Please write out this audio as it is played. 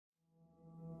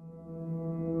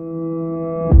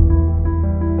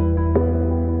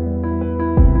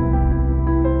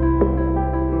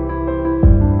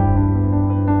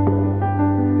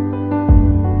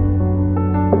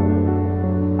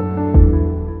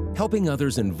Helping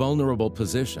others in vulnerable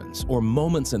positions or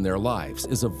moments in their lives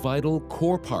is a vital,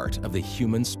 core part of the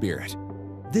human spirit.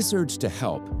 This urge to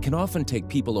help can often take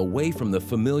people away from the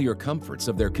familiar comforts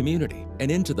of their community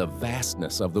and into the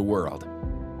vastness of the world.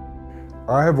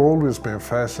 I have always been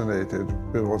fascinated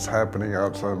with what's happening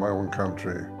outside my own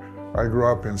country. I grew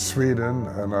up in Sweden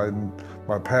and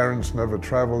my parents never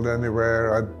traveled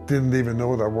anywhere. I didn't even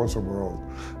know there was a world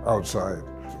outside.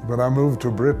 When I moved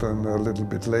to Britain a little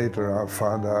bit later, I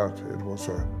found out it was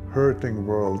a hurting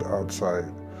world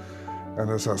outside.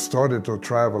 And as I started to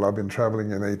travel, I've been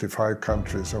traveling in 85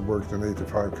 countries, I've worked in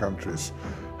 85 countries.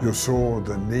 You saw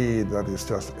the need that is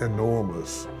just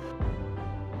enormous.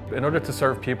 In order to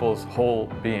serve people's whole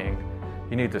being,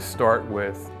 you need to start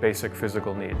with basic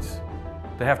physical needs.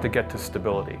 They have to get to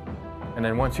stability. And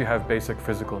then once you have basic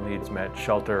physical needs met,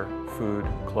 shelter, food,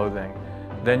 clothing,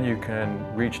 then you can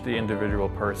reach the individual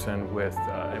person with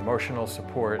emotional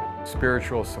support,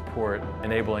 spiritual support,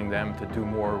 enabling them to do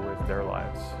more with their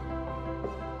lives.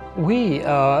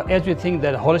 As we think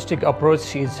that holistic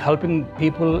approach is helping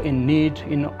people in need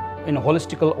in a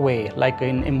holistic way, like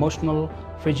in emotional,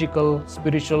 physical,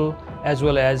 spiritual, as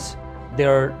well as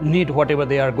their need, whatever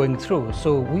they are going through.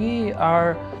 So we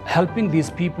are helping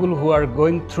these people who are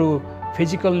going through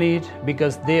physical need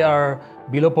because they are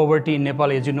below poverty in Nepal.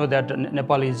 As you know that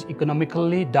Nepal is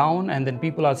economically down and then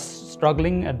people are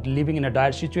struggling and living in a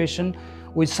dire situation.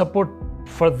 We support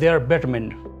for their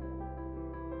betterment.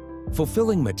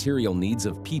 Fulfilling material needs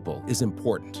of people is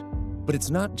important, but it's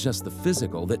not just the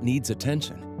physical that needs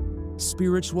attention.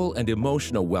 Spiritual and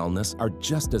emotional wellness are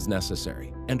just as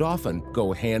necessary and often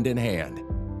go hand in hand.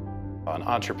 An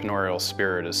entrepreneurial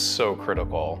spirit is so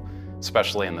critical,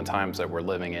 especially in the times that we're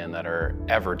living in that are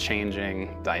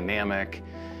ever-changing, dynamic.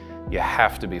 You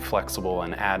have to be flexible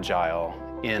and agile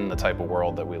in the type of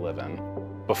world that we live in.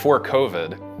 Before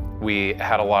COVID, we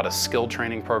had a lot of skill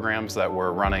training programs that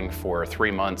were running for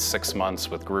 3 months, 6 months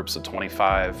with groups of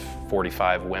 25,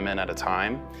 45 women at a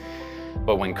time.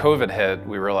 But when COVID hit,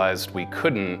 we realized we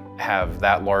couldn't have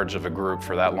that large of a group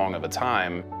for that long of a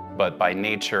time. But by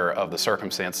nature of the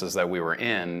circumstances that we were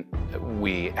in,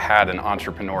 we had an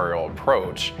entrepreneurial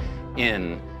approach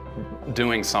in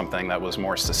doing something that was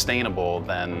more sustainable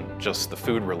than just the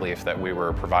food relief that we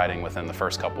were providing within the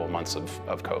first couple of months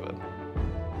of COVID.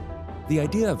 The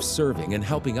idea of serving and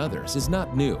helping others is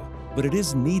not new, but it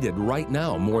is needed right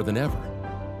now more than ever.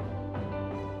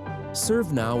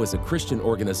 ServeNow is a Christian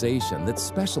organization that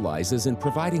specializes in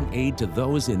providing aid to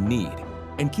those in need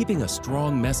and keeping a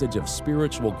strong message of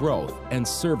spiritual growth and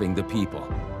serving the people.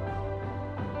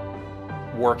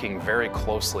 Working very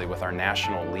closely with our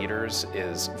national leaders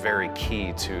is very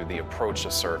key to the approach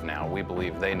of ServeNow. We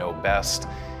believe they know best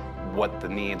what the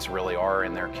needs really are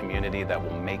in their community that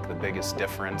will make the biggest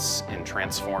difference in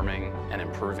transforming and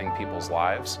improving people's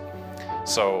lives.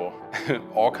 So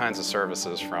all kinds of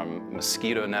services, from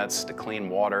mosquito nets to clean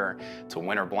water to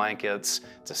winter blankets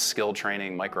to skill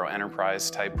training, micro-enterprise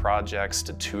type projects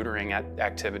to tutoring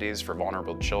activities for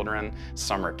vulnerable children,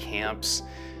 summer camps,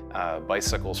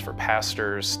 bicycles for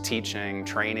pastors, teaching,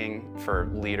 training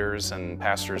for leaders and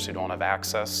pastors who don't have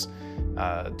access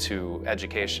to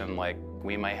education like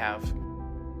we might have.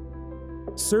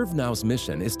 ServeNow's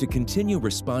mission is to continue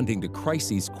responding to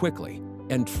crises quickly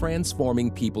and transforming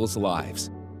people's lives.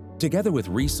 Together with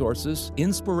resources,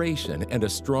 inspiration, and a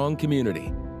strong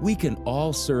community, we can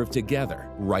all serve together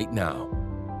right now.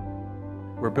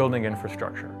 We're building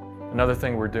infrastructure. Another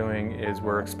thing we're doing is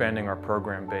we're expanding our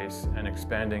program base and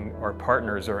expanding our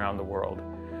partners around the world.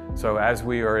 So as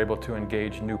we are able to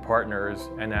engage new partners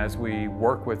and as we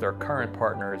work with our current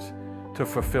partners to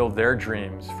fulfill their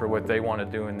dreams for what they want to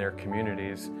do in their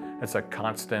communities, it's a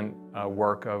constant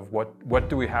work of what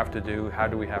do we have to do, how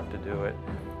do we have to do it,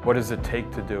 what does it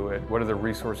take to do it, what are the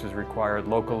resources required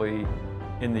locally,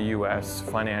 in the US,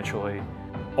 financially.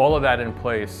 All of that in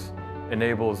place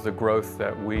enables the growth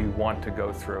that we want to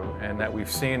go through and that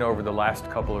we've seen over the last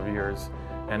couple of years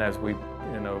and as we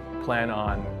plan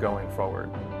on going forward.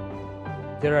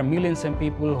 There are millions of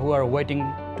people who are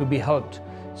waiting to be helped.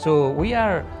 So we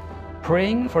are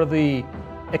praying for the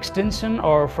extension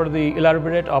or for the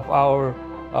elaborate of our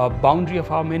boundary of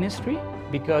our ministry,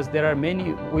 because there are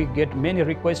we get many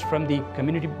requests from the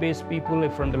community-based people,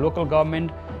 from the local government,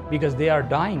 because they are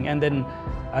dying. And then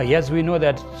yes, we know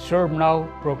that serve now,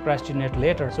 procrastinate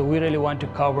later. So we really want to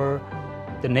cover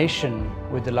the nation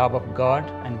with the love of God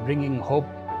and bringing hope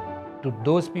to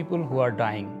those people who are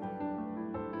dying.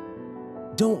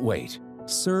 Don't wait.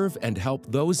 Serve and help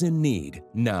those in need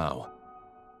now.